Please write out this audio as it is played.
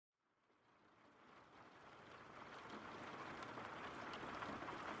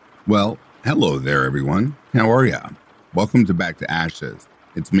Well, hello there, everyone. How are ya? Welcome to Back to Ashes.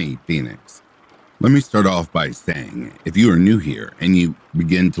 It's me, Phoenix. Let me start off by saying, if you are new here and you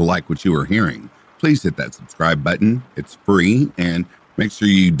begin to like what you are hearing, please hit that subscribe button. It's free, and make sure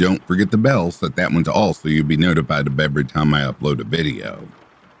you don't forget the bell, set that one to all so you'll be notified of every time I upload a video.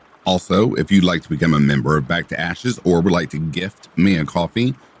 Also, if you'd like to become a member of Back to Ashes or would like to gift me a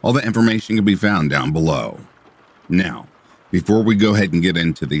coffee, all the information can be found down below. Now, before we go ahead and get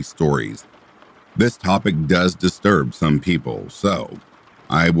into these stories, this topic does disturb some people, so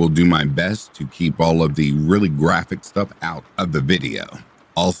I will do my best to keep all of the really graphic stuff out of the video.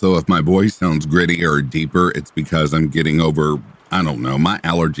 Also, if my voice sounds grittier or deeper, it's because I'm getting over, I don't know, my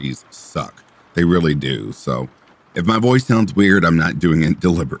allergies suck. They really do. So if my voice sounds weird, I'm not doing it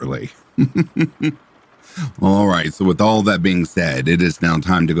deliberately. All right, so with all that being said, it is now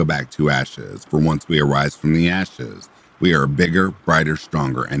time to go back to ashes. For once we arise from the ashes, we are a bigger, brighter,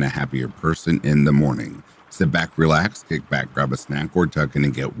 stronger, and a happier person in the morning. Sit back, relax, kick back, grab a snack or tuck in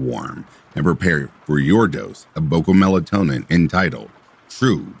and get warm, and prepare for your dose of vocal melatonin entitled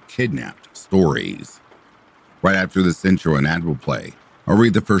True Kidnapped Stories. Right after this intro, an ad will play. I'll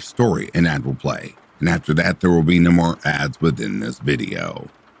read the first story, an ad will play, and after that there will be no more ads within this video.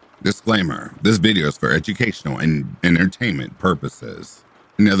 Disclaimer, this video is for educational and entertainment purposes.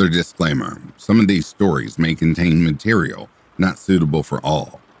 Another disclaimer, some of these stories may contain material not suitable for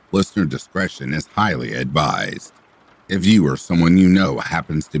all. Listener discretion is highly advised. If you or someone you know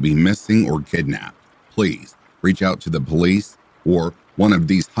happens to be missing or kidnapped, please reach out to the police or one of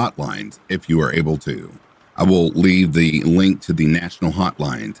these hotlines if you are able to. I will leave the link to the national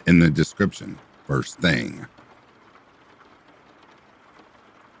hotlines in the description first thing.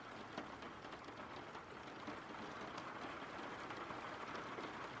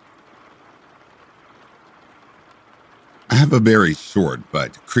 I have a very short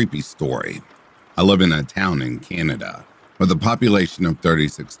but creepy story. I live in a town in Canada with a population of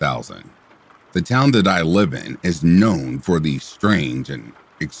 36,000. The town that I live in is known for the strange and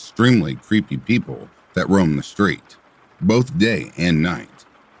extremely creepy people that roam the street, both day and night.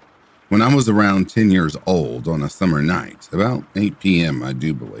 When I was around 10 years old on a summer night, about 8 p.m. I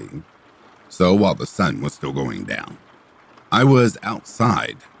do believe, so while the sun was still going down, I was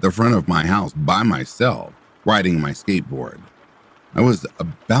outside the front of my house by myself, riding my skateboard. I was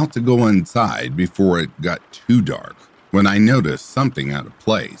about to go inside before it got too dark when I noticed something out of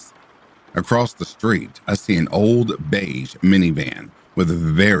place. Across the street, I see an old beige minivan with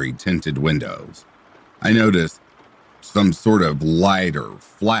very tinted windows. I noticed some sort of light or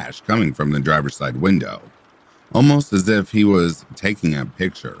flash coming from the driver's side window, almost as if he was taking a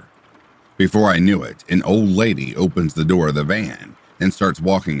picture. Before I knew it, an old lady opens the door of the van and starts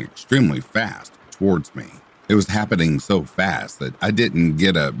walking extremely fast towards me. It was happening so fast that I didn't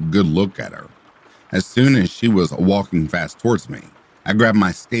get a good look at her. As soon as she was walking fast towards me, I grabbed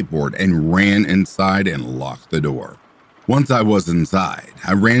my skateboard and ran inside and locked the door. Once I was inside,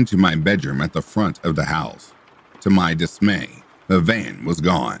 I ran to my bedroom at the front of the house. To my dismay, the van was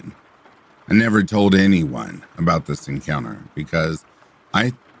gone. I never told anyone about this encounter because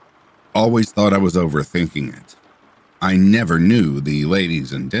I always thought I was overthinking it. I never knew the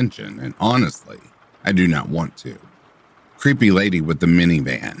lady's intention, and honestly, I do not want to. Creepy lady with the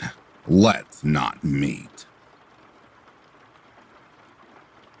minivan. Let's not meet.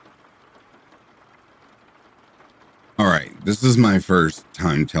 All right, this is my first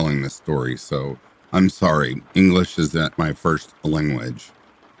time telling this story, so I'm sorry. English is not my first language.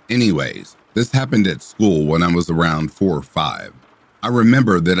 Anyways, this happened at school when I was around 4 or 5. I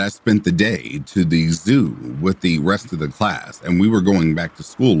remember that I spent the day to the zoo with the rest of the class, and we were going back to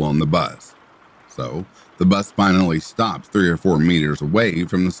school on the bus. So the bus finally stopped 3 or 4 meters away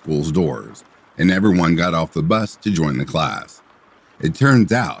from the school's doors, and everyone got off the bus to join the class. It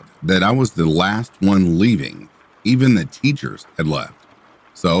turns out that I was the last one leaving. Even the teachers had left.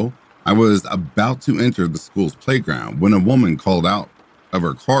 So I was about to enter the school's playground when a woman called out of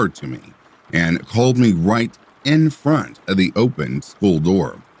her car to me and called me right in front of the open school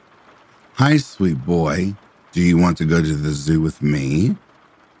door. "Hi, sweet boy. Do you want to go to the zoo with me?"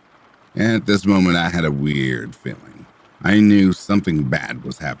 At this moment, I had a weird feeling. I knew something bad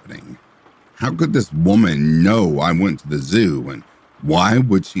was happening. How could this woman know I went to the zoo, and why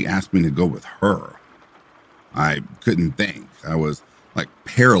would she ask me to go with her? I couldn't think. I was like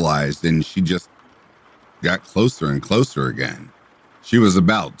paralyzed, and she just got closer and closer again. She was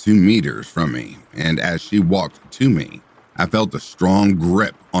about 2 meters from me, and as she walked to me, I felt a strong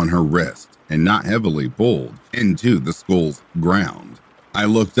grip on her wrist and not heavily pulled into the school's ground. I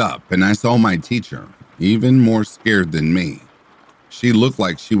looked up and I saw my teacher, even more scared than me. She looked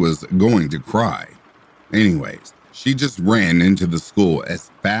like she was going to cry. Anyways, she just ran into the school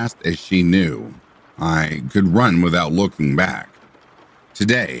as fast as she knew. I could run without looking back.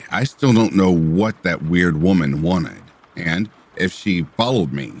 Today, I still don't know what that weird woman wanted, and if she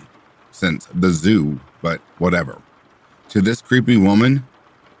followed me since the zoo, but whatever. To this creepy woman,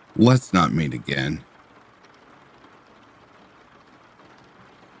 let's not meet again.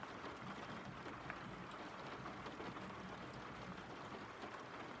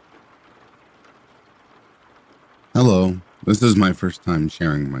 Hello, this is my first time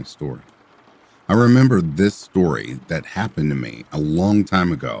sharing my story. I remember this story that happened to me a long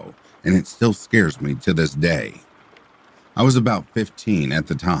time ago, and it still scares me to this day. I was about 15 at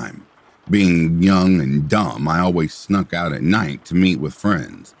the time. Being young and dumb, I always snuck out at night to meet with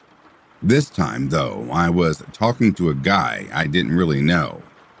friends. This time, though, I was talking to a guy I didn't really know.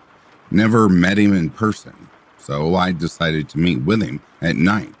 Never met him in person, so I decided to meet with him at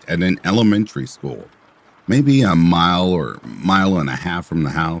night at an elementary school, maybe a mile or mile and a half from the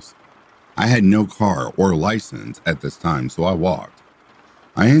house. I had no car or license at this time, so I walked.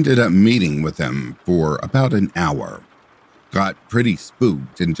 I ended up meeting with him for about an hour. Got pretty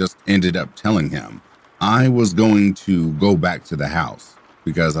spooked and just ended up telling him I was going to go back to the house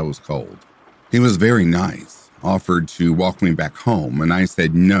because I was cold. He was very nice, offered to walk me back home, and I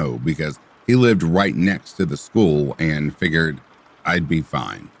said no because he lived right next to the school and figured I'd be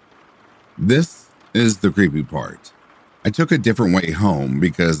fine. This is the creepy part. I took a different way home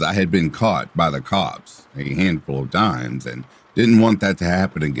because I had been caught by the cops a handful of times and didn't want that to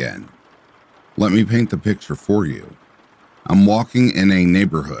happen again. Let me paint the picture for you. I'm walking in a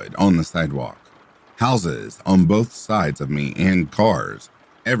neighborhood on the sidewalk. Houses on both sides of me and cars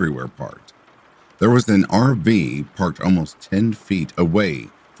everywhere parked. There was an RV parked almost 10 feet away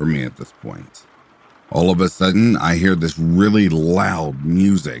from me at this point. All of a sudden, I hear this really loud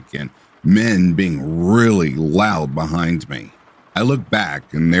music and men being really loud behind me. I look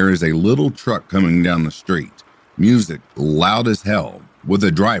back and there is a little truck coming down the street, music loud as hell, with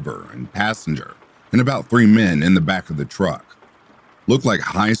a driver and passenger and about 3 men in the back of the truck. Looked like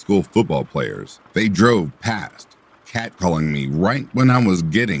high school football players. They drove past, catcalling me right when I was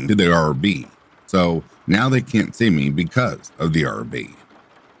getting to the RV. So now they can't see me because of the RV.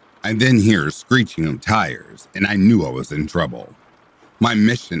 I then hear screeching of tires and I knew I was in trouble. My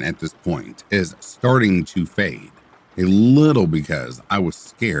mission at this point is starting to fade, a little because I was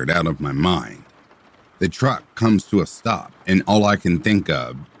scared out of my mind. The truck comes to a stop, and all I can think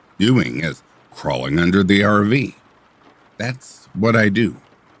of doing is crawling under the RV. That's what I do.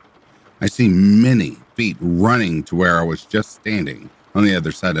 I see many feet running to where I was just standing on the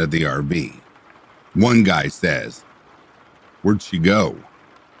other side of the RV. One guy says, "Where'd she go?"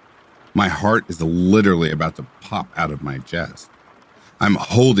 My heart is literally about to pop out of my chest. I'm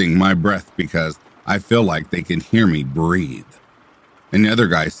holding my breath because I feel like they can hear me breathe. Another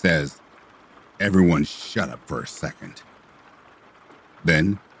guy says, "Everyone shut up for a second."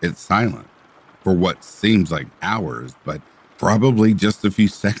 Then it's silent for what seems like hours, but probably just a few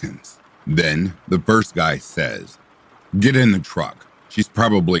seconds. Then the first guy says, "Get in the truck. She's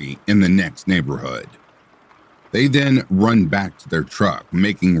probably in the next neighborhood." They then run back to their truck,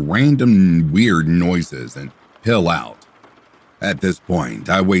 making random weird noises and peel out. At this point,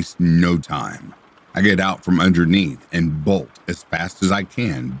 I waste no time. I get out from underneath and bolt as fast as I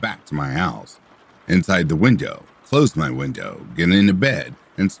can back to my house. Inside the window, close my window, get into bed,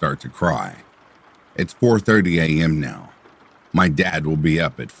 and start to cry. It's 4:30 a.m. now. My dad will be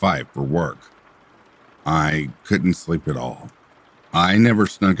up at 5 for work. I couldn't sleep at all. I never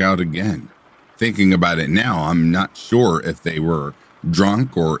snuck out again. Thinking about it now, I'm not sure if they were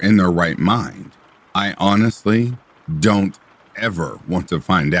drunk or in their right mind. I honestly don't ever want to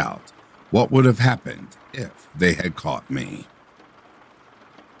find out what would have happened if they had caught me.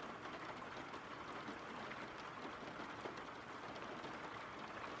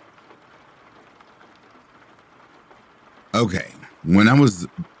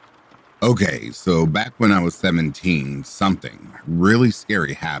 So back when I was 17, something really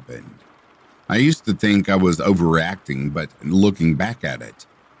scary happened. I used to think I was overreacting, but looking back at it,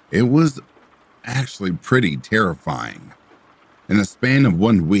 it was actually pretty terrifying. In the span of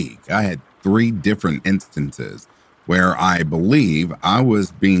 1 week, I had 3 different instances where I believe I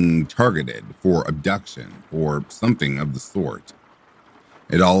was being targeted for abduction or something of the sort.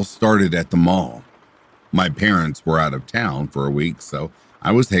 It all started at the mall. My parents were out of town for a week, so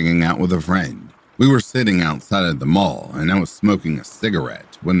I was hanging out with a friend. We were sitting outside of the mall, and I was smoking a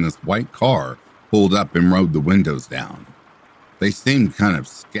cigarette when this white car pulled up and rolled the windows down. They seemed kind of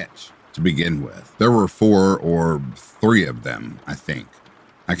sketch, to begin with. There were 4 or 3 of them, I think.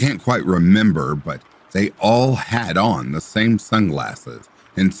 I can't quite remember, but they all had on the same sunglasses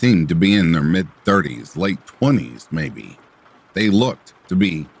and seemed to be in their mid-30s, late 20s maybe. They looked to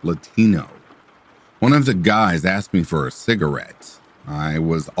be Latino. One of the guys asked me for a cigarette. I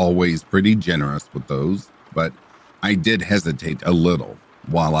was always pretty generous with those, but I did hesitate a little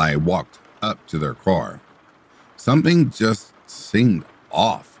while I walked up to their car. Something just seemed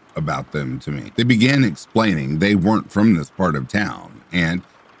off about them to me. They began explaining they weren't from this part of town and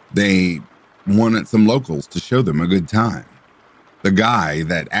they wanted some locals to show them a good time. The guy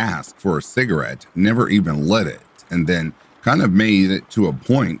that asked for a cigarette never even lit it and then kind of made it to a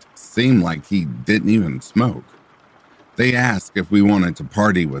point seem like he didn't even smoke. They asked if we wanted to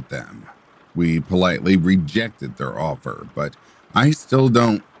party with them. We politely rejected their offer, but I still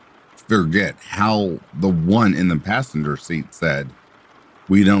don't forget how the one in the passenger seat said,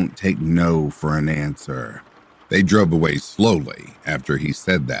 "We don't take no for an answer." They drove away slowly after he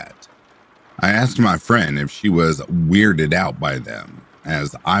said that. I asked my friend if she was weirded out by them,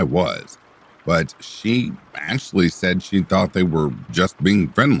 as I was, but she actually said she thought they were just being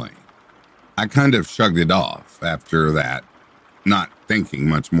friendly. I kind of shrugged it off after that, not thinking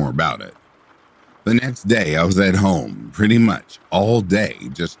much more about it. The next day, I was at home pretty much all day,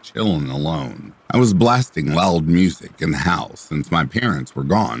 just chilling alone. I was blasting loud music in the house since my parents were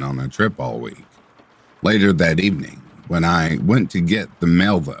gone on a trip all week. Later that evening, when I went to get the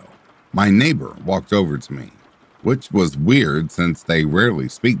mail though, my neighbor walked over to me, which was weird since they rarely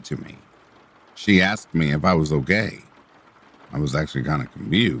speak to me. She asked me if I was okay. I was actually kind of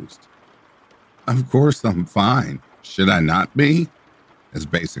confused. "Of course I'm fine. Should I not be?" is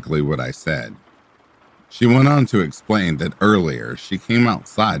basically what I said. She went on to explain that earlier she came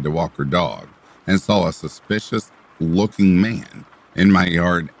outside to walk her dog and saw a suspicious looking man in my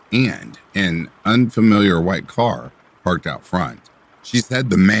yard and an unfamiliar white car parked out front. She said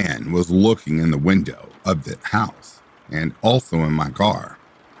the man was looking in the window of the house and also in my car.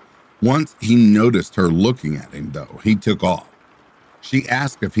 Once he noticed her looking at him though, he took off. She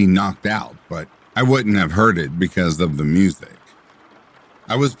asked if he knocked out, but I wouldn't have heard it because of the music.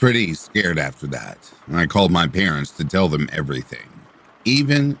 I was pretty scared after that, and I called my parents to tell them everything,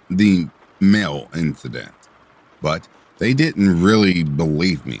 even the mail incident. But they didn't really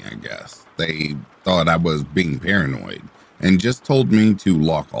believe me, I guess. They thought I was being paranoid and just told me to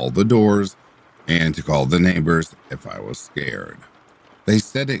lock all the doors and to call the neighbors if I was scared. They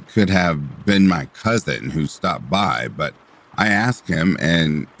said it could have been my cousin who stopped by, but I asked him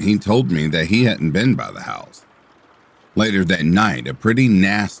and he told me that he hadn't been by the house. Later that night, a pretty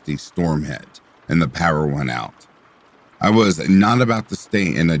nasty storm hit and the power went out. I was not about to stay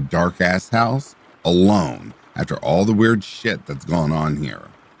in a dark-ass house alone after all the weird shit that's gone on here.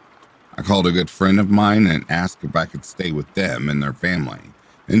 I called a good friend of mine and asked if I could stay with them and their family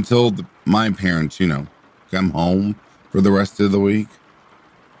until my parents, come home for the rest of the week.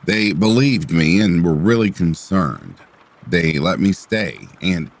 They believed me and were really concerned. They let me stay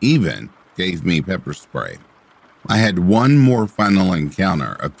and even gave me pepper spray. I had one more final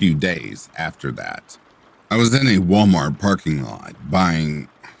encounter a few days after that. I was in a Walmart parking lot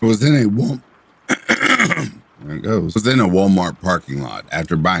was in a Walmart parking lot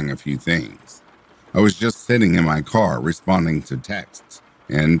after buying a few things. I was just sitting in my car responding to texts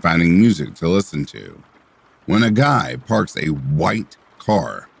and finding music to listen to when a guy parks a white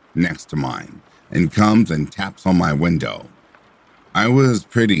car next to mine and comes and taps on my window. I was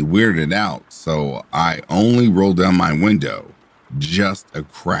pretty weirded out, so I only rolled down my window, just a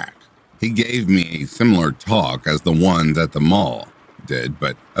crack. He gave me a similar talk as the ones at the mall did,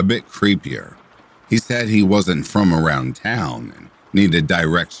 but a bit creepier. He said he wasn't from around town and needed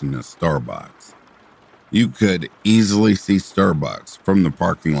direction to Starbucks. You could easily see Starbucks from the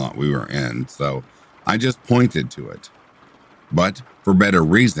parking lot we were in, so I just pointed to it. But for better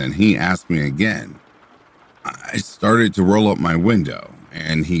reason, he asked me again. I started to roll up my window,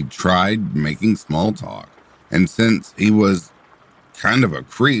 and he tried making small talk. And since he was kind of a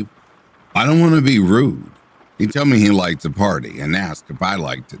creep, I don't want to be rude. He told me he liked to party and asked if I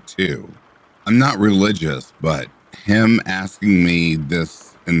liked it too. I'm not religious, but him asking me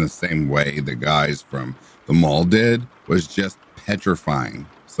this in the same way the guys from the mall did was just petrifying.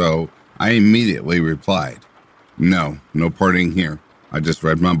 So I immediately replied, no partying here. I just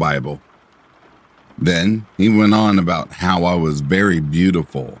read my Bible. Then he went on about how I was very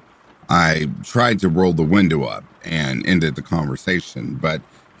beautiful. I tried to roll the window up and ended the conversation, but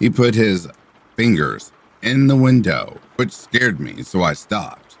he put his fingers in the window, which scared me, so I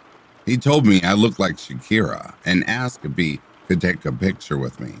stopped. He told me I looked like Shakira and asked if he could take a picture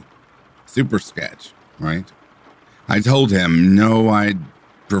with me. Super sketch, right? I told him, no, I'd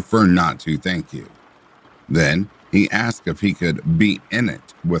prefer not to, thank you. Then he asked if he could be in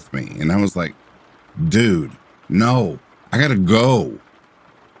it with me, and I was like, dude, no, I gotta go.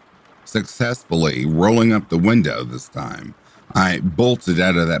 Successfully rolling up the window this time, I bolted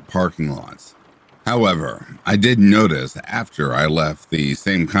out of that parking lot. However, I did notice after I left the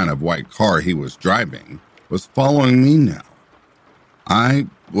same kind of white car he was driving was following me now. I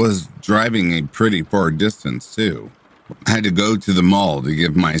was driving a pretty far distance too. I had to go to the mall to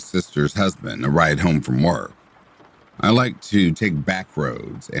give my sister's husband a ride home from work. I like to take back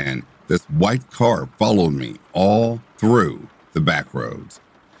roads, and this white car followed me all through the back roads.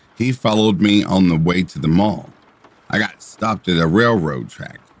 He followed me on the way to the mall. I got stopped at a railroad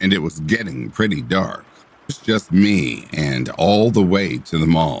track, and it was getting pretty dark. It was just me and all the way to the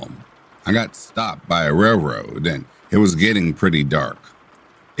mall. I got stopped by a railroad, and it was getting pretty dark.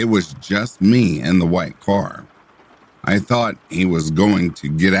 It was just me and the white car. I thought he was going to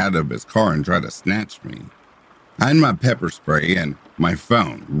get out of his car and try to snatch me. I had my pepper spray and my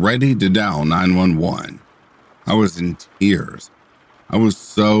phone ready to dial 911. I was in tears. I was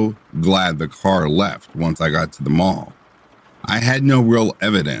so glad the car left once I got to the mall. I had no real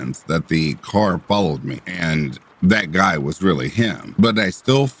evidence that the car followed me and that guy was really him, but I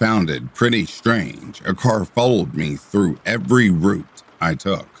still found it pretty strange. A car followed me through every route I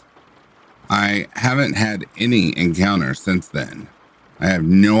took. I haven't had any encounter since then. I have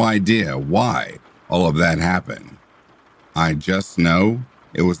no idea why all of that happened. I just know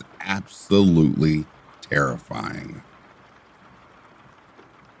it was absolutely terrifying.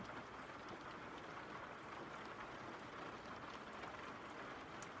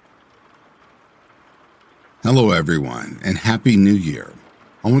 Hello everyone, and Happy New Year.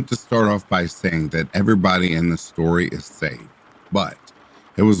 I want to start off by saying that everybody in the story is safe, but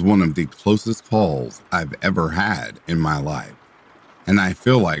it was one of the closest calls I've ever had in my life. And I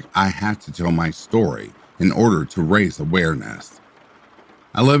feel like I have to tell my story in order to raise awareness.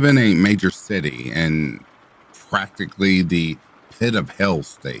 I live in a major city in practically the pit of hell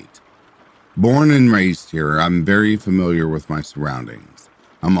state. Born and raised here, I'm very familiar with my surroundings.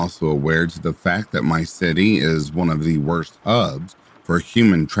 I'm also aware to the fact that my city is one of the worst hubs for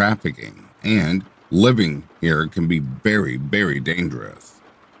human trafficking, and living here can be very, very dangerous.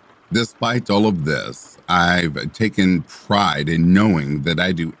 Despite all of this, I've taken pride in knowing that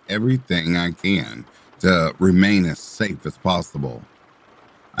I do everything I can to remain as safe as possible.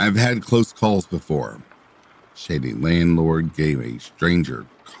 I've had close calls before. Shady landlord gave a stranger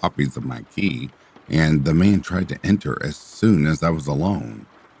copies of my key, and the man tried to enter as soon as I was alone,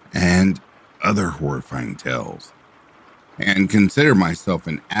 and other horrifying tales. And consider myself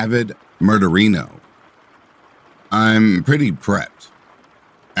an avid murderino. I'm pretty prepped.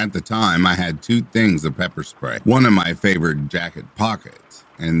 At the time, I had 2 things of pepper spray, one in my favorite jacket pockets,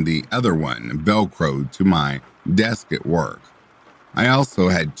 and the other one velcroed to my desk at work. I also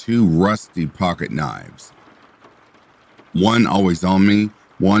had 2 rusty pocket knives. One always on me,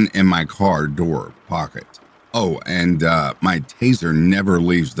 one in my car door pocket. Oh, and my taser never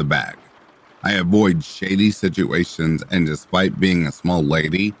leaves the bag. I avoid shady situations, and despite being a small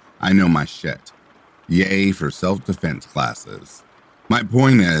lady, I know my shit. Yay for self-defense classes. My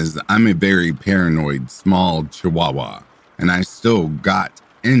point is, I'm a very paranoid small chihuahua, and I still got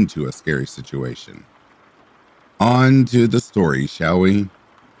into a scary situation. On to the story, shall we?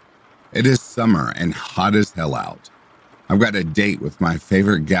 It is summer and hot as hell out. I've got a date with my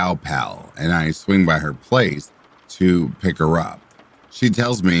favorite gal pal, and I swing by her place to pick her up. She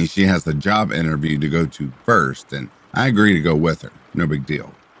tells me she has a job interview to go to first, and I agree to go with her. No big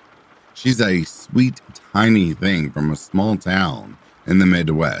deal. She's a sweet, tiny thing from a small town in the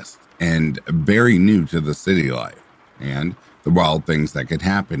Midwest, and very new to the city life and the wild things that could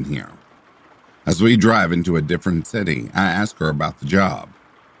happen here. As we drive into a different city, I ask her about the job.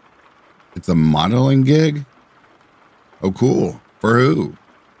 It's a modeling gig? Oh, cool. For who?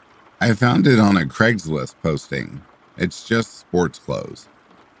 I found it on a Craigslist posting. It's just sports clothes.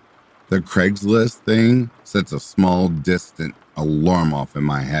 The Craigslist thing sets a small, distant alarm off in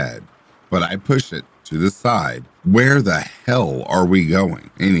my head, but I push it to the side. Where the hell are we going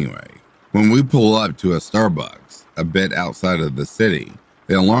anyway? When we pull up to a Starbucks a bit outside of the city,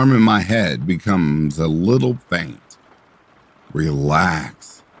 the alarm in my head becomes a little faint.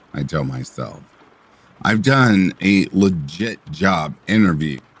 Relax, I tell myself. I've done a legit job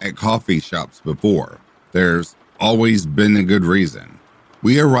interview at coffee shops before. There's always been a good reason.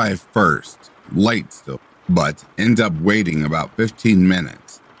 We arrive first, late still, but end up waiting about 15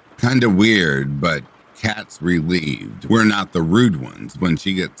 minutes. Kinda weird, but Kat's relieved we're not the rude ones when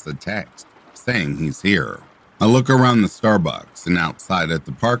she gets a text saying he's here. I look around the Starbucks and outside at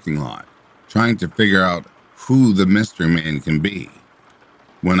the parking lot, trying to figure out who the mystery man can be,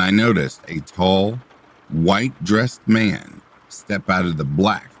 when I noticed a tall, white-dressed man step out of the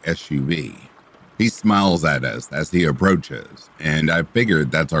black SUV. He smiles at us as he approaches, and I figured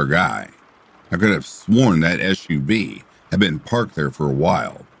that's our guy. I could have sworn that SUV had been parked there for a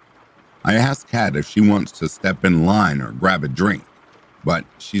while. I asked Kat if she wants to step in line or grab a drink, but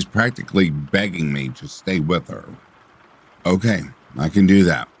she's practically begging me to stay with her. Okay, I can do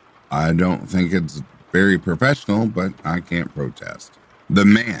that. I don't think it's very professional, but I can't protest. The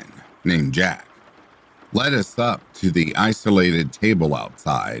man, named Jack, led us up to the isolated table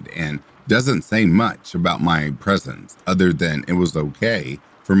outside and doesn't say much about my presence other than it was okay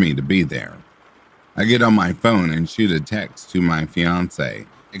for me to be there. I get on my phone and shoot a text to my fiance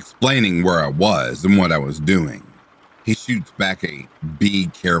explaining where I was and what I was doing. He shoots back a "be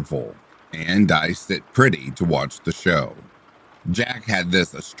careful," and I sit pretty to watch the show. Jack had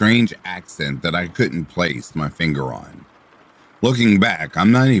this strange accent that I couldn't place my finger on. Looking back,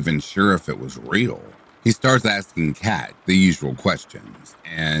 I'm not even sure if it was real. He starts asking Kat the usual questions,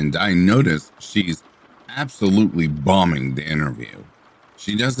 and I notice she's absolutely bombing the interview.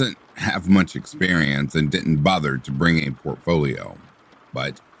 She doesn't have much experience and didn't bother to bring a portfolio.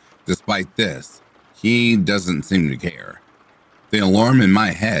 But despite this, he doesn't seem to care. The alarm in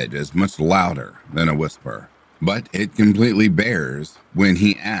my head is much louder than a whisper, but it completely bears when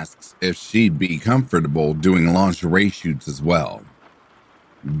he asks if she'd be comfortable doing lingerie shoots as well.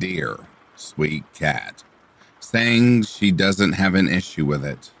 Dear, sweet Kat, saying she doesn't have an issue with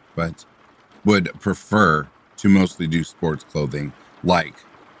it, but would prefer to mostly do sports clothing like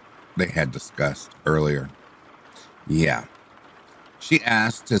they had discussed earlier. Yeah. She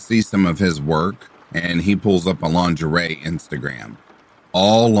asked to see some of his work, and he pulls up a lingerie Instagram.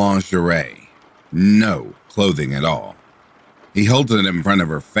 All lingerie, no clothing at all. He holds it in front of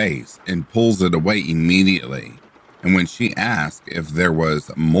her face and pulls it away immediately. And when she asked if there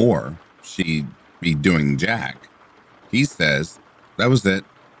was more she'd be doing Jack, he says that was it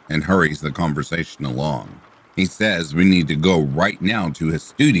and hurries the conversation along. He says we need to go right now to his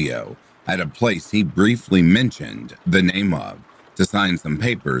studio at a place he briefly mentioned the name of to sign some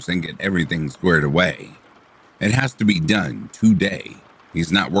papers and get everything squared away. It has to be done today.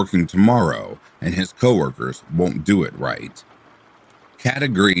 He's not working tomorrow, and his coworkers won't do it right. Kat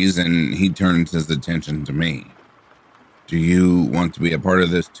agrees, and he turns his attention to me. Do you want to be a part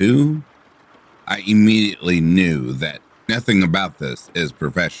of this too? I immediately knew that nothing about this is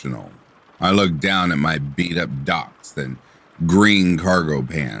professional. I look down at my beat-up docs and green cargo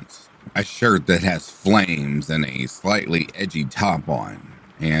pants, a shirt that has flames and a slightly edgy top on,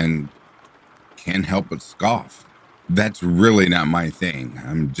 and can't help but scoff. That's really not my thing.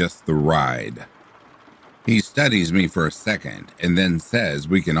 I'm just the ride. He studies me for a second and then says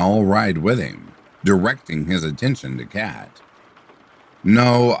we can all ride with him, directing his attention to Kat.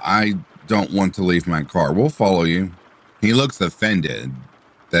 No, I don't want to leave my car. We'll follow you. He looks offended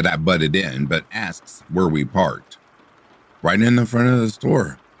that I butted in, but asks where we parked. Right in the front of the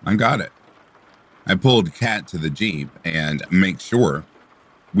store. I got it. I pulled Kat to the Jeep and make sure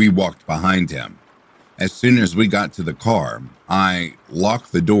we walked behind him. As soon as we got to the car, I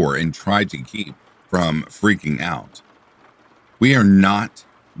locked the door and tried to keep from freaking out. We are not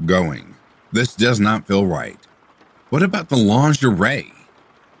going. This does not feel right. What about the lingerie?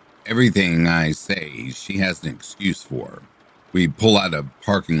 Everything I say, she has an excuse for. We pull out of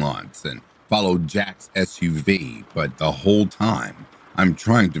parking lots and follow Jack's SUV, but the whole time, I'm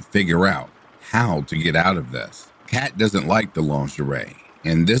trying to figure out how to get out of this. Kat doesn't like the lingerie,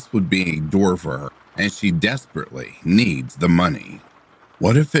 and this would be a door for her, and she desperately needs the money.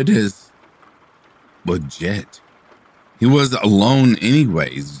 What if it is legit? He was alone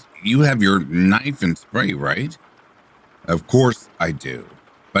anyways. You have your knife and spray, right? Of course I do,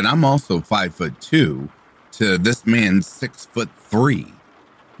 but I'm also 5'2" to this man's 6'3".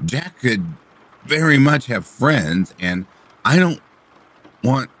 Jack could very much have friends, and I don't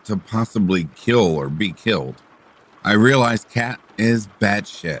want to possibly kill or be killed. I realize Kat is bad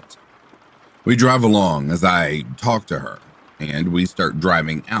shit. We drive along as I talk to her, and we start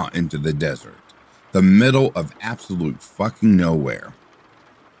driving out into the desert, the middle of absolute fucking nowhere.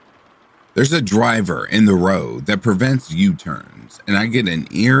 There's a driver in the road that prevents U-turns, and I get an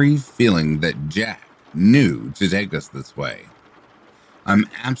eerie feeling that Jack knew to take us this way. I'm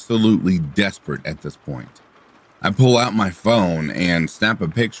absolutely desperate at this point. I pull out my phone and snap a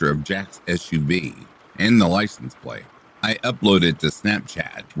picture of Jack's SUV and the license plate. I upload it to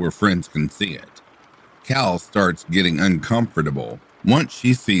Snapchat where friends can see it. Cal starts getting uncomfortable once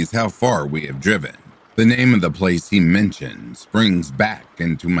she sees how far we have driven. The name of the place he mentioned springs back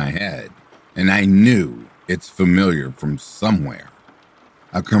into my head, and I knew it's familiar from somewhere.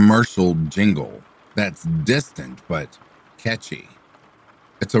 A commercial jingle that's distant but catchy.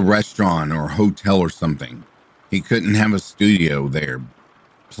 It's a restaurant or hotel or something. He couldn't have a studio there.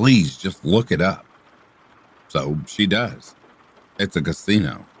 Please just look it up. So she does. It's a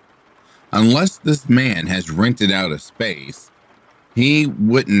casino. Unless this man has rented out a space, he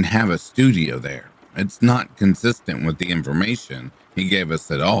wouldn't have a studio there. It's not consistent with the information he gave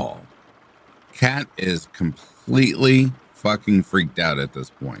us at all. Kat is completely fucking freaked out at this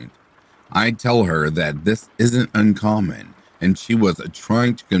point. I tell her that this isn't uncommon, and she was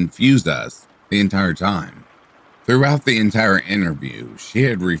trying to confuse us the entire time. Throughout the entire interview, she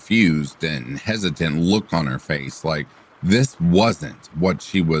had refused and hesitant look on her face, like this wasn't what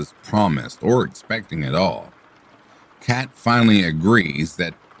she was promised or expecting at all. Kat finally agrees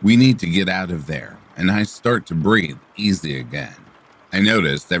that we need to get out of there, and I start to breathe easy again. I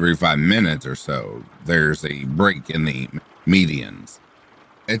noticed every 5 minutes or so, there's a break in the medians.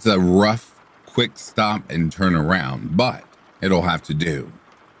 It's a rough, quick stop and turn around, but it'll have to do.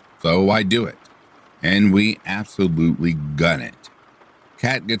 So I do it, and we absolutely gun it.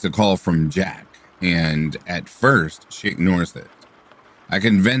 Kat gets a call from Jack, and at first she ignores it. I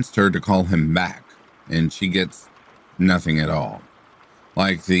convinced her to call him back, and she gets nothing at all.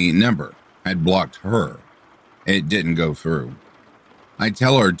 Like the number had blocked her. It didn't go through. I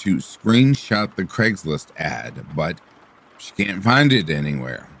tell her to screenshot the Craigslist ad, but she can't find it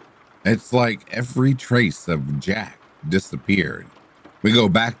anywhere. It's like every trace of Jack disappeared. We go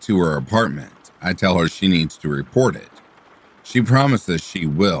back to her apartment. I tell her she needs to report it. She promises she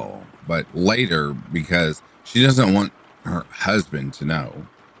will, but later, because she doesn't want her husband to know.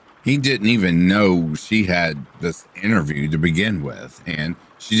 He didn't even know she had this interview to begin with, and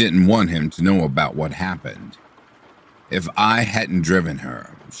she didn't want him to know about what happened. If I hadn't driven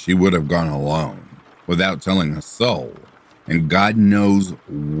her, she would have gone alone, without telling a soul, and God knows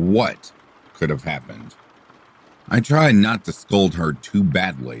what could have happened. I tried not to scold her too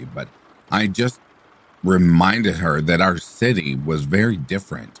badly, but I just reminded her that our city was very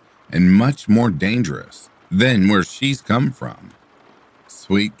different and much more dangerous than where she's come from.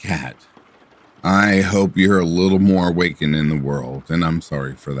 Sweet Cat, I hope you're a little more awakened in the world, and I'm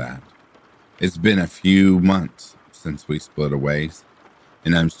sorry for that. It's been a few months since we split ways,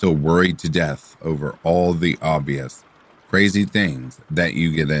 and I'm still worried to death over all the obvious, crazy things that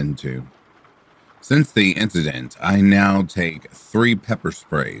you get into. Since the incident, I now take 3 pepper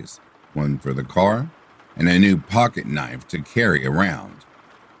sprays, 1 for the car, and a new pocket knife to carry around.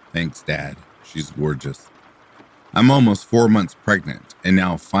 Thanks, Dad. She's gorgeous. I'm almost 4 months pregnant and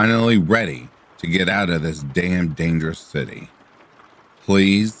now finally ready to get out of this damn dangerous city.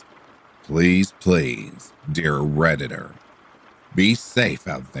 Please, please, please, dear Redditor, be safe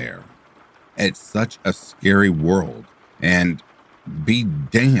out there. It's such a scary world, and be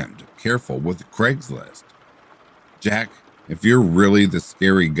damned careful with Craigslist. Jack, if you're really the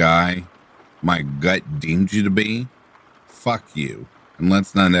scary guy my gut deemed you to be, fuck you, and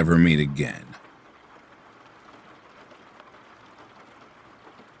let's not ever meet again.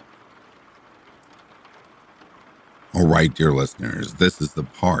 All right, dear listeners, this is the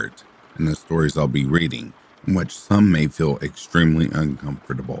part in the stories I'll be reading in which some may feel extremely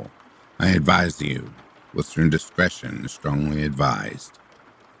uncomfortable. I advise you, listener discretion is strongly advised.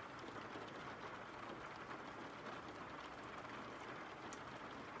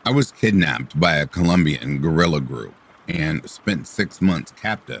 I was kidnapped by a Colombian guerrilla group and spent 6 months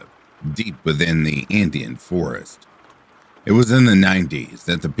captive deep within the Andean forest. It was in the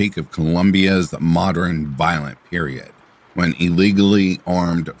 90s, at the peak of Colombia's modern violent period, when illegally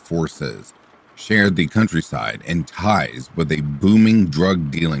armed forces shared the countryside and ties with a booming drug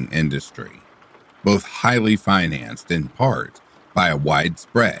dealing industry, both highly financed in part by a wide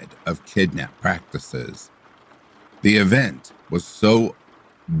spread of kidnap practices. The event was so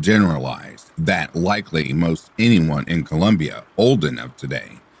generalized that likely most anyone in Colombia old enough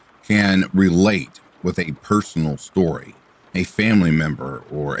today can relate with a personal story, a family member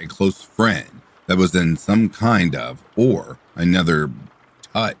or a close friend that was in some kind of or another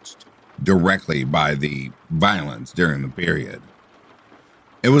touched directly by the violence during the period.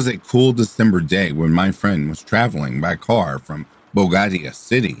 It was a cool December day when my friend was traveling by car from Bogota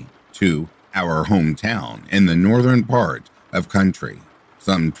City to our hometown in the northern part of country,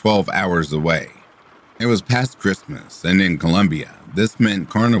 some 12 hours away. It was past Christmas, and in Colombia, this meant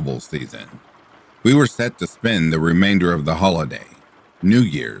carnival season. We were set to spend the remainder of the holiday, New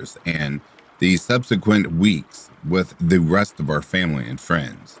Year's, and The subsequent weeks with the rest of our family and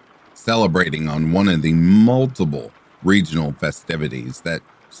friends, celebrating on one of the multiple regional festivities that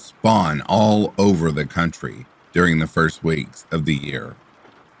spawn all over the country during the first weeks of the year.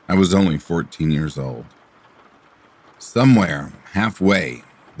 I was only 14 years old. Somewhere halfway,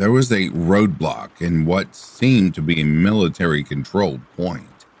 there was a roadblock in what seemed to be a military-controlled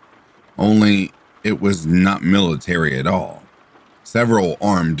point. Only it was not military at all. Several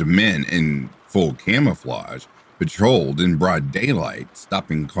armed men in full camouflage patrolled in broad daylight,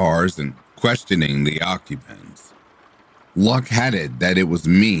 stopping cars and questioning the occupants. Luck had it that it was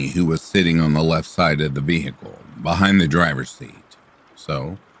me who was sitting on the left side of the vehicle, behind the driver's seat.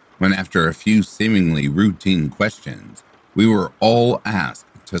 So, when after a few seemingly routine questions, we were all asked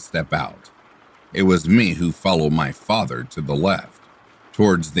to step out, it was me who followed my father to the left,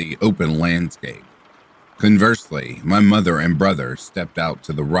 towards the open landscape. Conversely, my mother and brother stepped out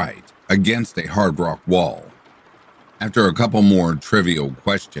to the right, against a hard rock wall. After a couple more trivial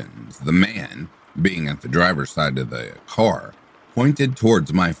questions, the man, being at the driver's side of the car, pointed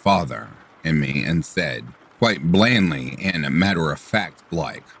towards my father and me and said, quite blandly and matter-of-fact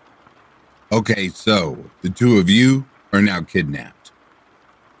like, "Okay, so the two of you are now kidnapped."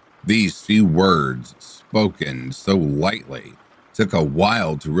 These few words, spoken so lightly, took a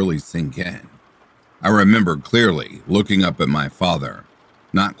while to really sink in. I remember clearly looking up at my father,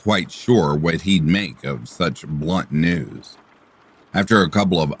 not quite sure what he'd make of such blunt news. After a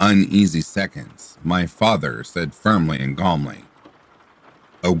couple of uneasy seconds, my father said firmly and calmly,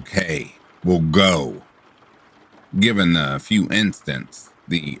 "Okay, we'll go." Given the few instants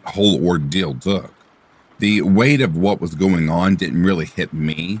the whole ordeal took, the weight of what was going on didn't really hit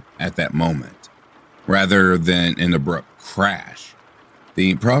me at that moment. Rather than an abrupt crash,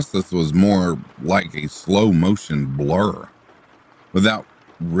 the process was more like a slow motion blur. Without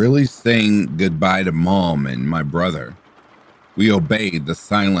really saying goodbye to Mom and my brother, we obeyed the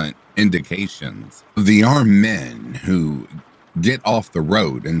silent indications of the armed men who get off the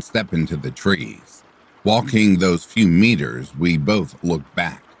road and step into the trees. Walking those few meters, we both looked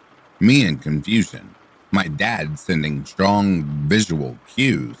back, me in confusion, my dad sending strong visual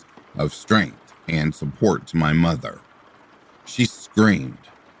cues of strength and support to my mother. She screamed,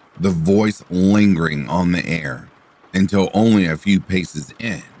 the voice lingering on the air, until only a few paces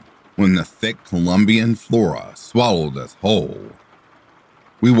in, when the thick Colombian flora swallowed us whole.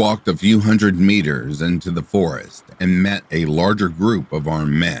 We walked a few hundred meters into the forest and met a larger group of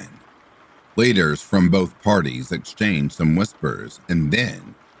armed men. Leaders from both parties exchanged some whispers, and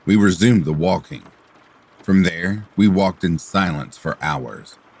then we resumed the walking. From there, we walked in silence for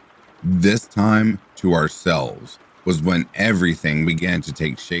hours. This time to ourselves was when everything began to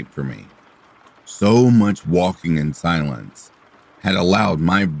take shape for me. So much walking in silence had allowed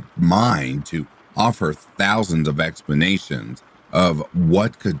my mind to offer thousands of explanations of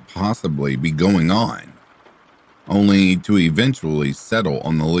what could possibly be going on, only to eventually settle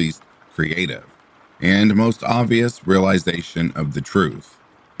on the least creative and most obvious realization of the truth.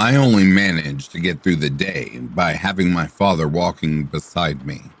 I only managed to get through the day by having my father walking beside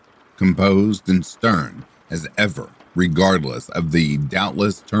me, composed and stern as ever, regardless of the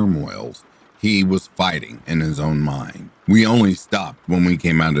doubtless turmoils he was fighting in his own mind. We only stopped when we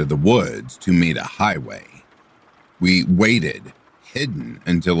came out of the woods to meet a highway. We waited, hidden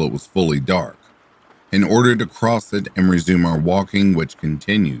until it was fully dark, in order to cross it and resume our walking, which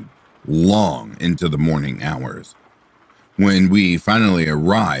continued long into the morning hours. When we finally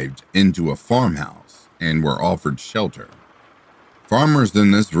arrived into a farmhouse and were offered shelter, farmers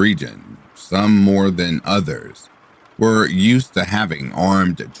in this region, some more than others, were used to having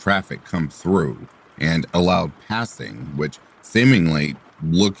armed traffic come through and allowed passing, which seemingly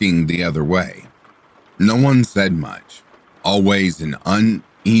looking the other way. No one said much, always an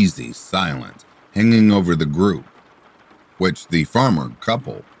uneasy silence hanging over the group, which the farmer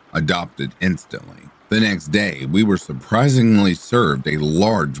couple adopted instantly. The next day, we were surprisingly served a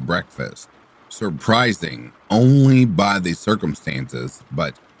large breakfast. Surprising only by the circumstances,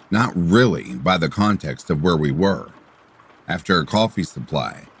 but not really by the context of where we were. After a coffee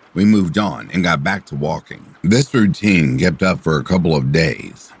supply, we moved on and got back to walking. This routine kept up for a couple of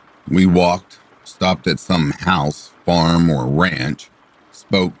days. We walked, stopped at some house, farm, or ranch,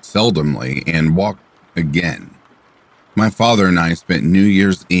 spoke seldomly, and walked again. My father and I spent New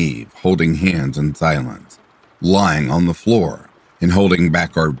Year's Eve holding hands in silence, lying on the floor and holding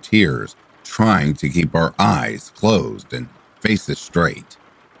back our tears, trying to keep our eyes closed and faces straight.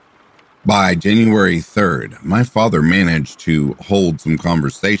 By January 3rd, my father managed to hold some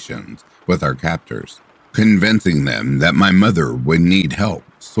conversations with our captors. convincing them that my mother would need help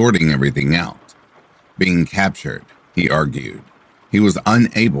sorting everything out. Being captured, he argued, he was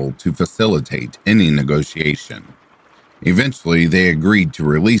unable to facilitate any negotiation. Eventually, they agreed to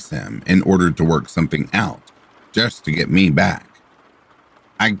release him in order to work something out, just to get me back.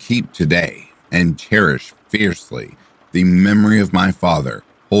 I keep today and cherish fiercely the memory of my father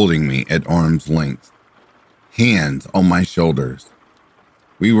holding me at arm's length, hands on my shoulders.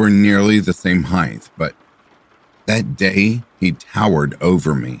 We were nearly the same height, but that day he towered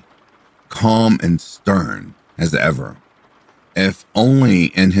over me, calm and stern as ever. If only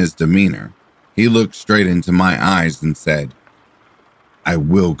in his demeanor, he looked straight into my eyes and said, "I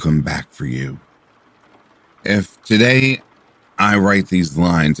will come back for you." If today I write these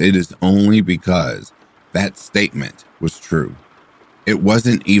lines, it is only because that statement was true. It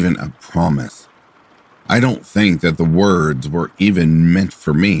wasn't even a promise. I don't think that the words were even meant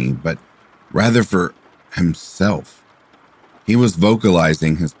for me, but rather for himself. He was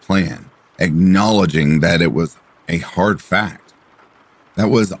vocalizing his plan, acknowledging that it was a hard fact. That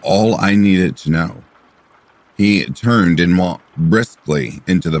was all I needed to know. He turned and walked briskly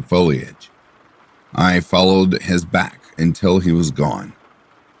into the foliage. I followed his back until he was gone.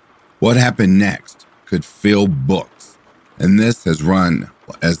 What happened next could fill books, and this has run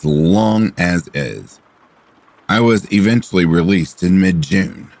as long as is. I was eventually released in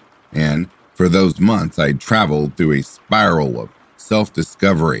mid-June, and for those months I traveled through a spiral of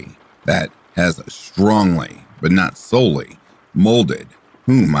self-discovery that has strongly, but not solely, molded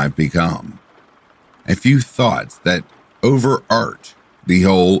whom I've become. A few thoughts that overarch the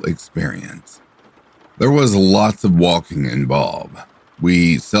whole experience. There was lots of walking involved.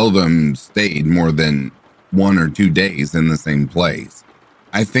 We seldom stayed more than 1 or 2 days in the same place.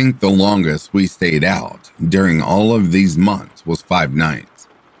 I think the longest we stayed out during all of these months was 5 nights.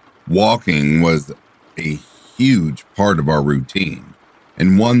 Walking was a huge part of our routine,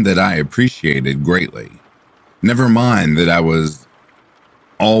 and one that I appreciated greatly. Never mind that I was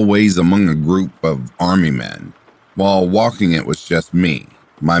always among a group of army men. While walking, it was just me,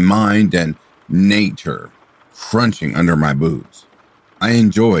 my mind, and nature crunching under my boots. I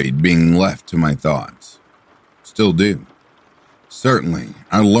enjoyed being left to my thoughts. Still do. Certainly,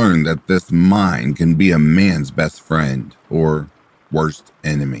 I learned that this mind can be a man's best friend or worst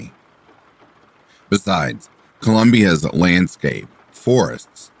enemy. Besides, Colombia's landscape,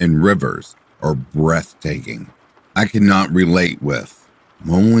 forests, and rivers are breathtaking. I cannot relate with,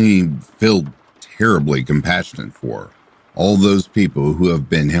 only feel terribly compassionate for, all those people who have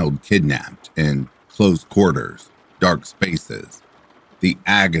been held kidnapped in close quarters, dark spaces. The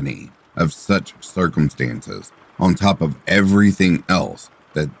agony of such circumstances, on top of everything else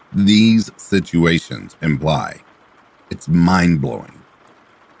that these situations imply. It's mind-blowing.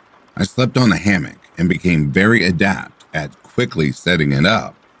 I slept on a hammock and became very adept at quickly setting it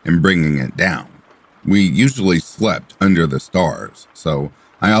up and bringing it down. We usually slept under the stars, so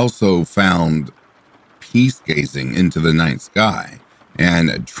I also found peace gazing into the night sky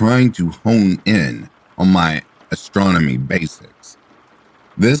and trying to hone in on my astronomy basics.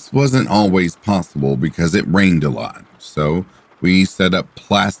 This wasn't always possible because it rained a lot, so we set up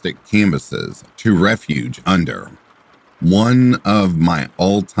plastic canvases to refuge under. One of my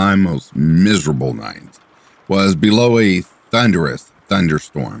all-time most miserable nights was below a thunderous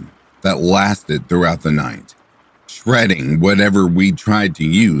thunderstorm that lasted throughout the night, shredding whatever we tried to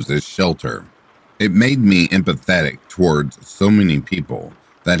use as shelter. It made me empathetic towards so many people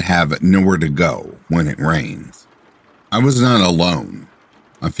that have nowhere to go when it rains. I was not alone.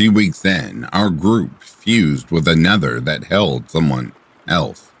 A few weeks in, our group fused with another that held someone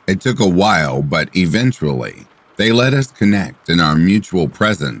else. It took a while, but eventually, they let us connect, and our mutual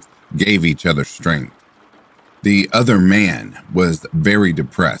presence gave each other strength. The other man was very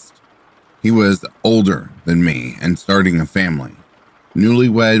depressed. He was older than me and starting a family,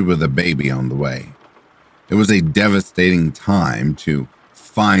 newlywed with a baby on the way. It was a devastating time to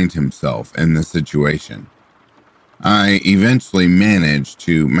find himself in this situation. I eventually managed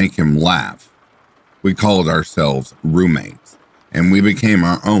to make him laugh. We called ourselves roommates, and we became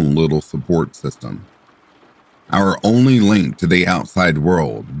our own little support system. Our only link to the outside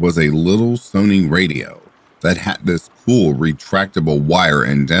world was a little Sony radio that had this cool retractable wire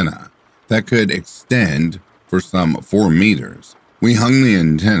antenna that could extend for some 4 meters. We hung the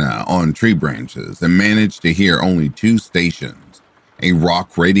antenna on tree branches and managed to hear only 2 stations, a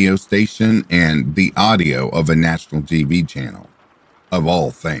rock radio station and the audio of a national TV channel, of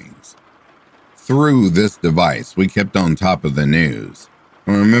all things. Through this device, we kept on top of the news.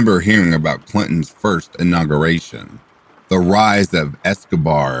 I remember hearing about Clinton's first inauguration, the rise of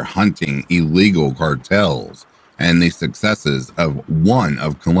Escobar hunting illegal cartels, and the successes of one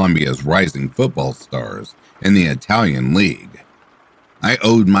of Colombia's rising football stars in the Italian League. I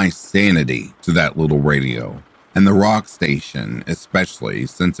owed my sanity to that little radio, and the rock station especially,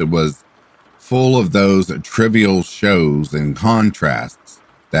 since it was full of those trivial shows and contrasts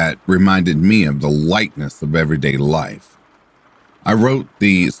that reminded me of the lightness of everyday life. I wrote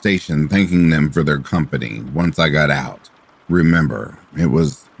the station thanking them for their company once I got out. Remember, it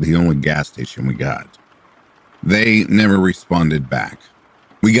was the only gas station we got. They never responded back.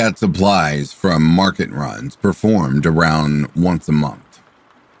 We got supplies from market runs performed around once a month.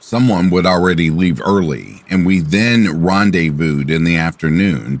 Someone would already leave early, and we then rendezvoused in the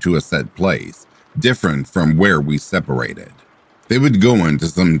afternoon to a set place, different from where we separated. They would go into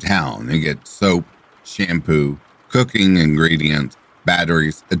some town and get soap, shampoo, cooking ingredients,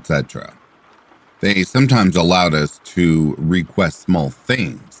 batteries, etc. They sometimes allowed us to request small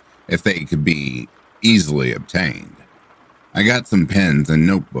things if they could be easily obtained. I got some pens and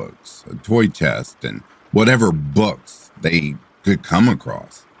notebooks, a toy chest, and whatever books they could come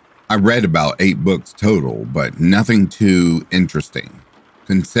across. I read about 8 books total, but nothing too interesting,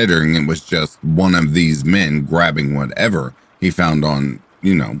 considering it was just one of these men grabbing whatever he found on,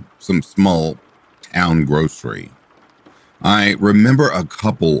 some small town grocery. I remember a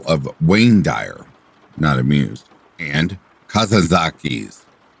couple of Wayne Dyer, not amused, and Kazazakis.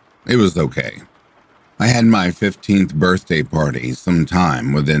 It was okay. I had my 15th birthday party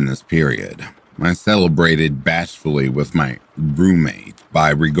sometime within this period. I celebrated bashfully with my roommate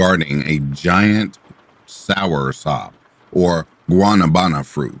by regarding a giant sour sop, or guanabana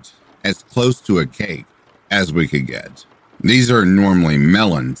fruit, as close to a cake as we could get. These are normally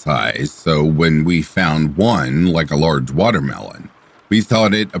melon-sized, so when we found one like a large watermelon, we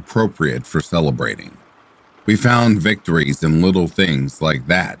thought it appropriate for celebrating. We found victories in little things like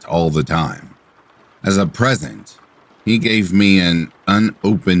that all the time. As a present, he gave me an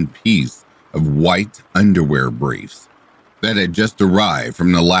unopened piece of white underwear briefs that had just arrived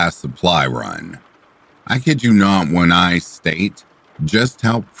from the last supply run. I kid you not when I state just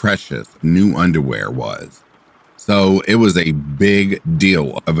how precious new underwear was. So it was a big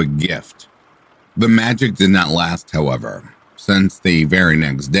deal of a gift. The magic did not last, however, since the very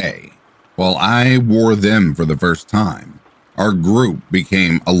next day. While I wore them for the first time, our group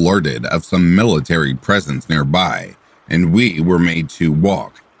became alerted of some military presence nearby, and we were made to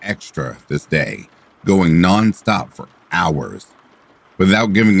walk extra this day, going non-stop for hours.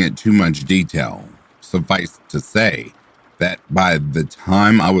 Without giving it too much detail, suffice to say that by the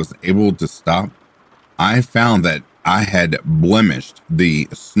time I was able to stop, I found that I had blemished the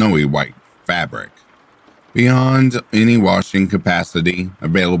snowy white fabric beyond any washing capacity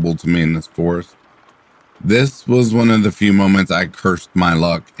available to me in this forest. This was one of the few moments I cursed my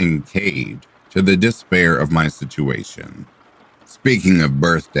luck and caved to the despair of my situation. Speaking of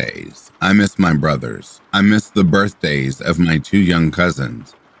birthdays, I miss my brothers. I miss the birthdays of my 2 young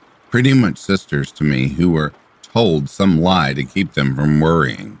cousins, pretty much sisters to me, who were told some lie to keep them from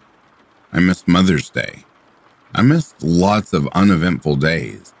worrying. I missed Mother's Day. I missed lots of uneventful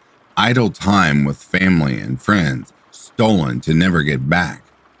days, idle time with family and friends, stolen to never get back.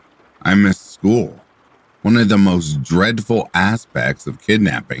 I missed school. One of the most dreadful aspects of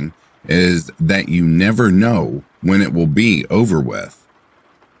kidnapping is that you never know when it will be over with.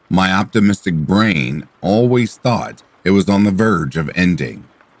 My optimistic brain always thought it was on the verge of ending.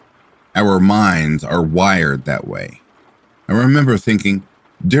 Our minds are wired that way. I remember thinking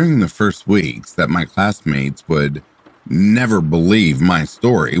during the first weeks that my classmates would never believe my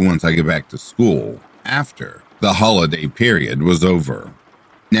story once I get back to school after the holiday period was over.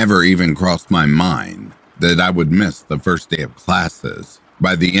 Never even crossed my mind that I would miss the first day of classes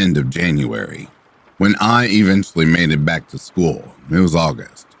by the end of January. When I eventually made it back to school, it was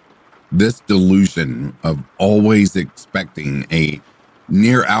August. This delusion of always expecting a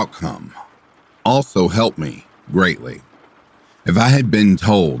near outcome also helped me greatly. If I had been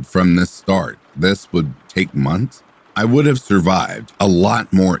told from the start this would take months, I would have survived a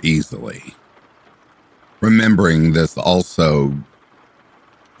lot more easily. Remembering this also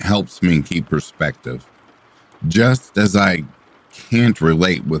helps me keep perspective. Just as I can't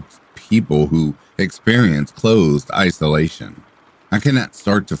relate with people who experience closed isolation, I cannot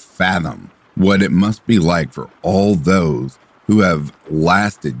start to fathom what it must be like for all those who have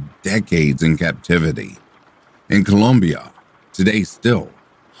lasted decades in captivity. In Colombia, today still,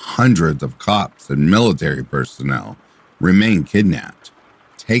 hundreds of cops and military personnel remain kidnapped,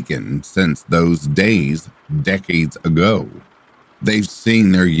 taken since those days decades ago. They've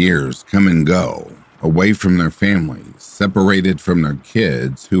seen their years come and go, away from their families, separated from their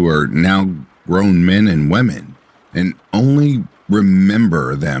kids who are now grown men and women, and only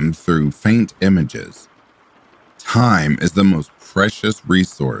remember them through faint images. Time is the most precious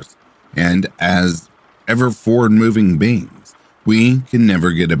resource, and as ever forward-moving beings, we can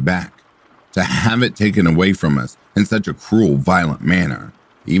never get it back. To have it taken away from us in such a cruel, violent manner,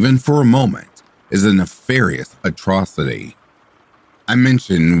 even for a moment, is a nefarious atrocity. I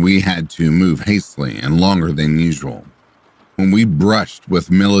mentioned we had to move hastily and longer than usual. When we brushed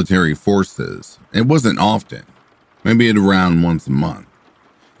with military forces, it wasn't often, maybe at around once a month.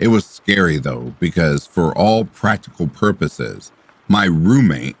 It was scary though, because for all practical purposes, my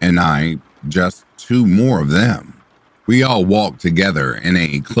roommate and I, just two more of them, we all walked together in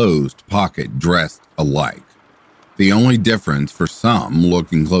a closed pocket dressed alike. The only difference for some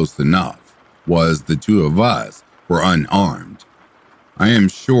looking close enough was the two of us were unarmed. I am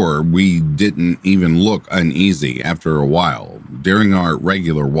sure we didn't even look uneasy after a while during our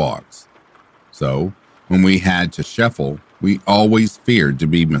regular walks. So, when we had to shuffle, we always feared to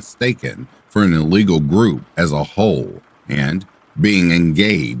be mistaken for an illegal group as a whole and being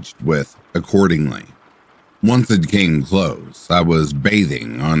engaged with accordingly. Once it came close, I was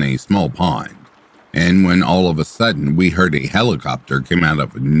bathing on a small pond, and when all of a sudden we heard a helicopter come out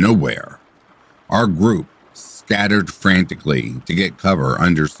of nowhere. Our group scattered frantically to get cover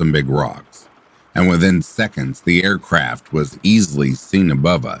under some big rocks, and within seconds the aircraft was easily seen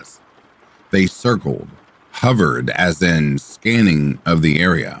above us. They circled, hovered as in scanning of the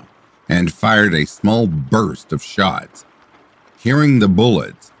area, and fired a small burst of shots. Hearing the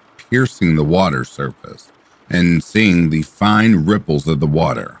bullets piercing the water surface and seeing the fine ripples of the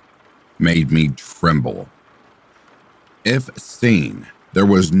water made me tremble. If seen, there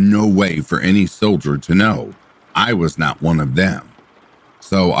was no way for any soldier to know I was not one of them.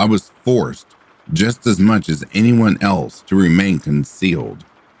 So I was forced, just as much as anyone else, to remain concealed.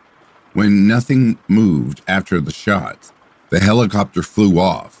 When nothing moved after the shots, the helicopter flew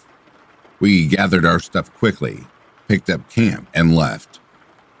off. We gathered our stuff quickly, picked up camp, and left.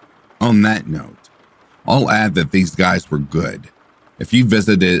 On that note, I'll add that these guys were good. If you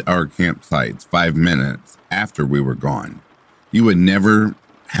visited our campsites 5 minutes after we were gone, you would never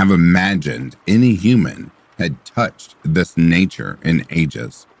have imagined any human had touched this nature in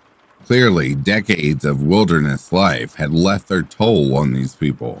ages. Clearly, decades of wilderness life had left their toll on these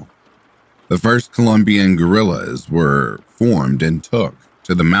people. The first Colombian guerrillas were formed and took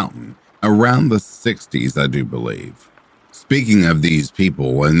to the mountain around the 60s, I do believe. Speaking of these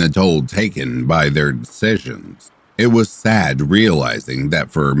people and the toll taken by their decisions, it was sad realizing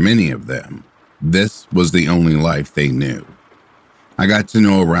that for many of them, this was the only life they knew. I got to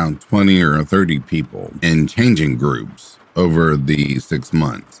know around 20 or 30 people in changing groups over the 6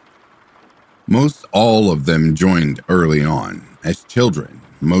 months. Most all of them joined early on as children,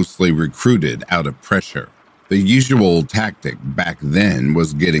 mostly recruited out of pressure. The usual tactic back then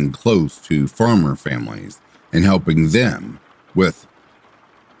was getting close to farmer families and helping them with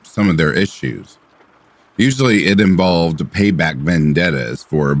some of their issues. Usually it involved payback vendettas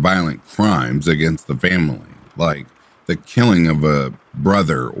for violent crimes against the family, like the killing of a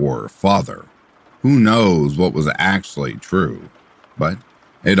brother or father. Who knows what was actually true, but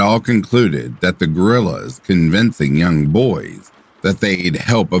it all concluded that the guerrillas convincing young boys that they'd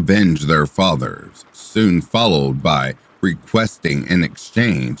help avenge their fathers, soon followed by requesting in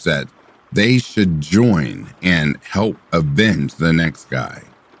exchange that they should join and help avenge the next guy.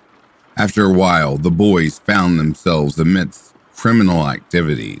 After a while, the boys found themselves amidst criminal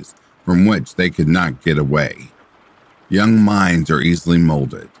activities from which they could not get away. Young minds are easily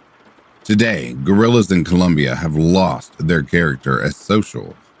molded. Today, guerrillas in Colombia have lost their character as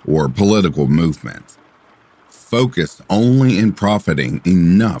social or political movements, focused only in profiting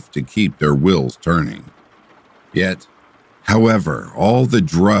enough to keep their wheels turning. Yet, however, all the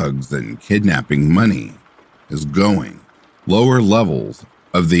drugs and kidnapping money is going lower levels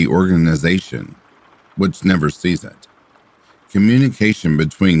of the organization, which never sees it. Communication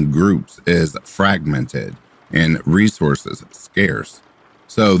between groups is fragmented and resources scarce.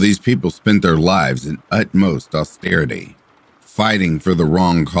 So these people spent their lives in utmost austerity, fighting for the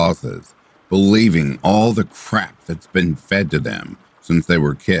wrong causes, believing all the crap that's been fed to them since they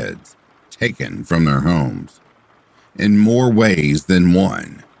were kids, taken from their homes. In more ways than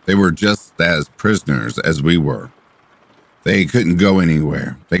one, they were just as prisoners as we were. They couldn't go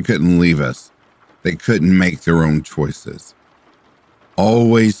anywhere. They couldn't leave us. They couldn't make their own choices.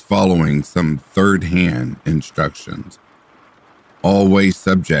 Always following some third-hand instructions. Always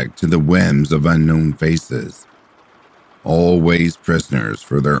subject to the whims of unknown faces. Always prisoners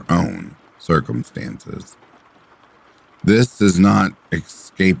for their own circumstances. This is not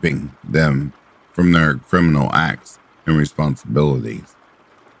escaping them from their criminal acts and responsibilities.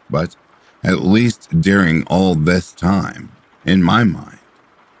 But at least during all this time, in my mind,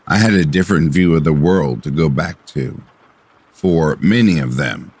 I had a different view of the world to go back to. For many of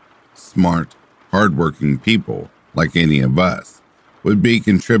them, smart, hardworking people like any of us would be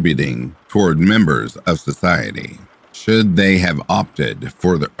contributing toward members of society. Should they have opted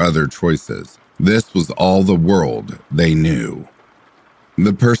for the other choices, this was all the world they knew.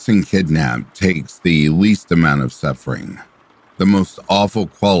 The person kidnapped takes the least amount of suffering. The most awful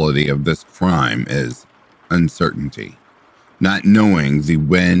quality of this crime is uncertainty. Not knowing the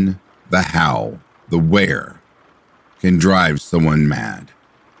when, the how, the where can drive someone mad.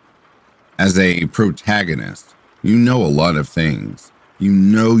 As a protagonist, you know a lot of things. You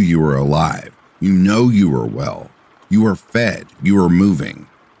know you are alive. You know you are well. You are fed. You are moving.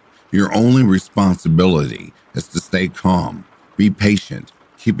 Your only responsibility is to stay calm, be patient,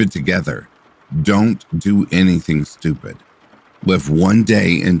 keep it together. Don't do anything stupid. Live one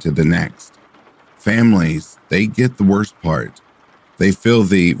day into the next. Families, they get the worst part. They feel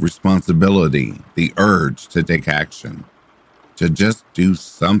the responsibility, the urge to take action, to just do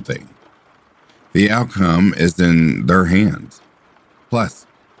something. The outcome is in their hands. Plus,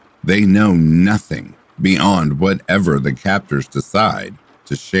 they know nothing beyond whatever the captors decide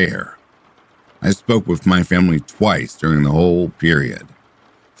to share. I spoke with my family twice during the whole period,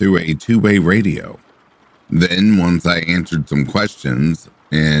 through a two-way radio. Then, once I answered some questions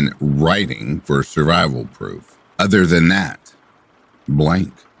in writing for survival proof. Other than that,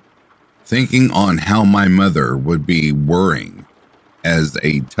 blank. Thinking on how my mother would be worrying as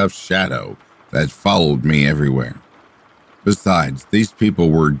a tough shadow that followed me everywhere. Besides, these people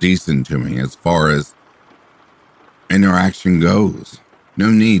were decent to me as far as interaction goes. No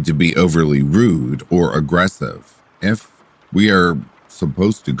need to be overly rude or aggressive if we are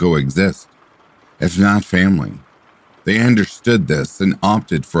supposed to coexist, if not family. They understood this and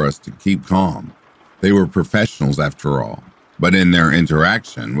opted for us to keep calm. They were professionals after all, but in their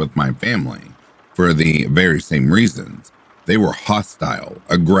interaction with my family, for the very same reasons, they were hostile,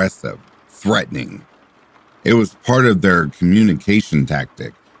 aggressive, threatening. It was part of their communication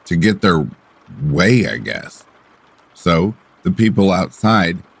tactic to get their way, I guess. So, the people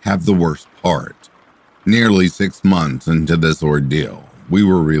outside have the worst part. Nearly 6 months into this ordeal, we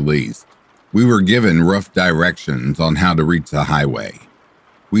were released. We were given rough directions on how to reach the highway.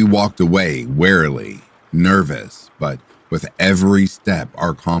 We walked away warily, nervous, but with every step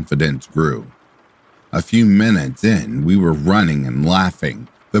our confidence grew. A few minutes in, we were running and laughing.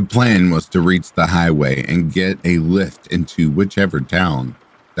 The plan was to reach the highway and get a lift into whichever town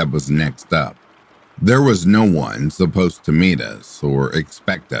that was next up. There was no one supposed to meet us or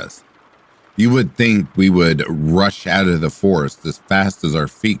expect us. You would think we would rush out of the forest as fast as our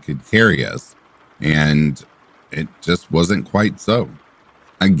feet could carry us, and it just wasn't quite so.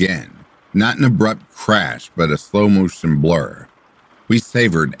 Again, not an abrupt crash, but a slow-motion blur. We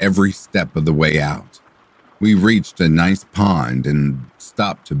savored every step of the way out. We reached a nice pond and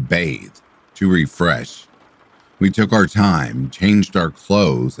stopped to bathe, to refresh. We took our time, changed our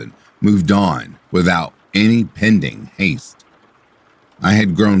clothes, and moved on without any pending haste. I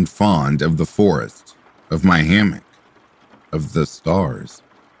had grown fond of the forest, of my hammock, of the stars.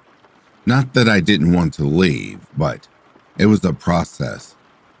 Not that I didn't want to leave, but it was a process,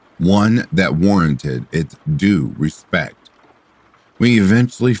 one that warranted its due respect. We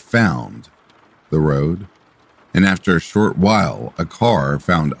eventually found the road, and after a short while, a car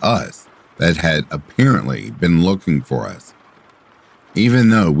found us that had apparently been looking for us. Even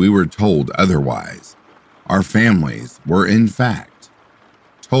though we were told otherwise, our families were in fact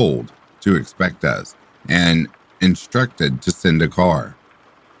told to expect us and instructed to send a car.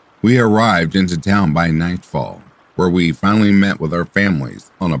 We arrived into town by nightfall, where we finally met with our families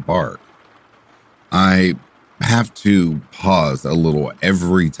on a park. I have to pause a little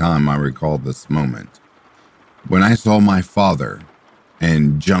every time I recall this moment. When I saw my father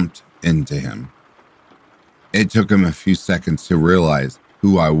and jumped into him, it took him a few seconds to realize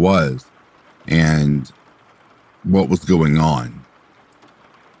who I was and what was going on.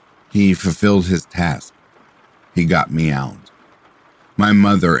 He fulfilled his task. He got me out. My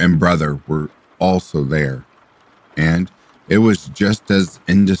mother and brother were also there, and it was just as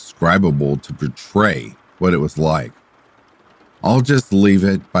indescribable to portray what it was like. I'll just leave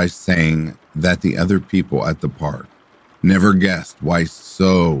it by saying that the other people at the park never guessed why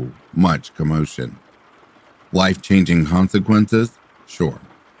so much commotion. Life-changing consequences? Sure.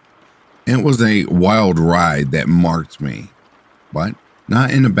 It was a wild ride that marked me, but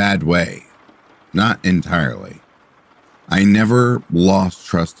not in a bad way. not entirely. I never lost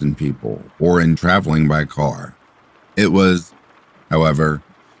trust in people or in traveling by car. It was, however,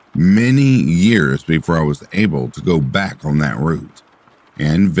 many years before I was able to go back on that route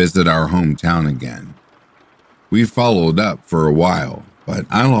and visit our hometown again. We followed up for a while, but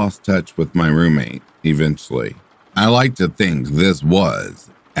I lost touch with my roommate eventually. I like to think this was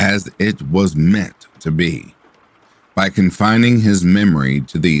as it was meant to be. By confining his memory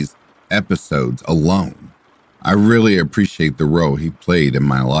to these episodes alone, I really appreciate the role he played in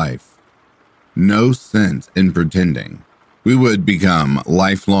my life. No sense in pretending. We would become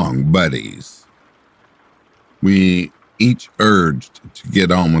lifelong buddies. We each urged to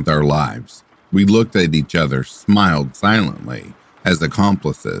get on with our lives. We looked at each other, smiled silently as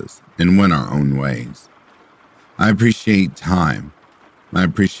accomplices, and went our own ways. I appreciate time. I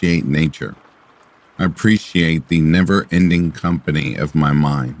appreciate nature. I appreciate the never-ending company of my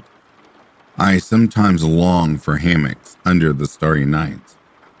mind. I sometimes long for hammocks under the starry nights.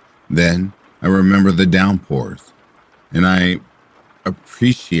 Then I remember the downpours, and I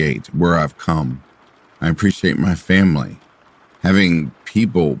appreciate where I've come. I appreciate my family, having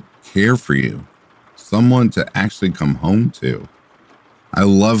people care for you, someone to actually come home to. I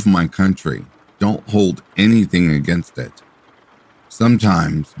love my country. Don't hold anything against it.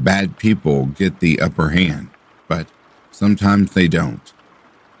 Sometimes bad people get the upper hand, but sometimes they don't.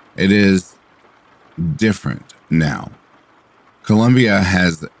 It is different now. Colombia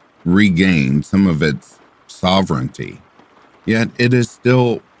has regained some of its sovereignty, yet it is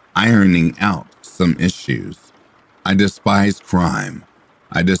still ironing out some issues. I despise crime.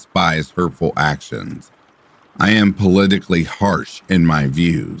 I despise hurtful actions. I am politically harsh in my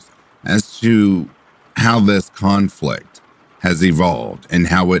views as to how this conflict has evolved and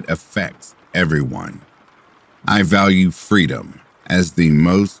how it affects everyone. I value freedom as the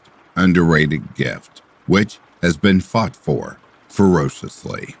most underrated gift, which has been fought for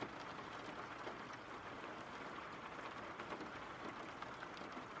ferociously.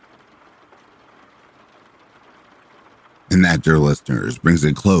 And that, dear listeners, brings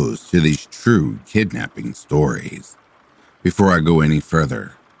a close to these true kidnapping stories. Before I go any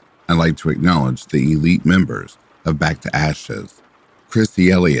further, I'd like to acknowledge the elite members of Back to Ashes: Chrissy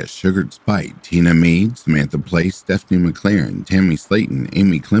Elliott, Sugared Spite, Tina Meade, Samantha Place, Stephanie McLaren, Tammy Slayton,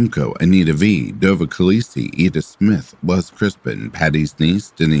 Amy Klimko, Anita V, Dova Khaleesi, Edith Smith, Les Crispin, Patty's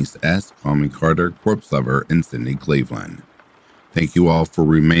niece, Denise S., Kwame Carter, Corpse Lover, and Cindy Cleveland. Thank you all for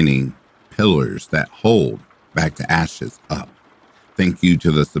remaining pillars that hold Back to Ashes up. Thank you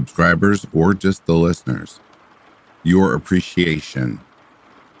to the subscribers or just the listeners. Your appreciation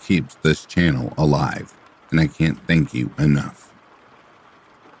keeps this channel alive, and I can't thank you enough.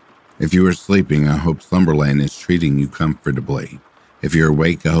 If you are sleeping, I hope Slumberland is treating you comfortably. If you're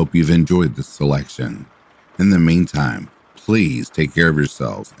awake, I hope you've enjoyed this selection. In the meantime, please take care of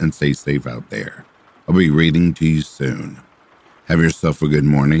yourselves and stay safe out there. I'll be reading to you soon. Have yourself a good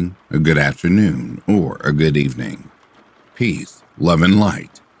morning, a good afternoon, or a good evening. Peace, love, and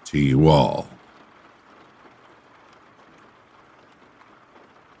light to you all.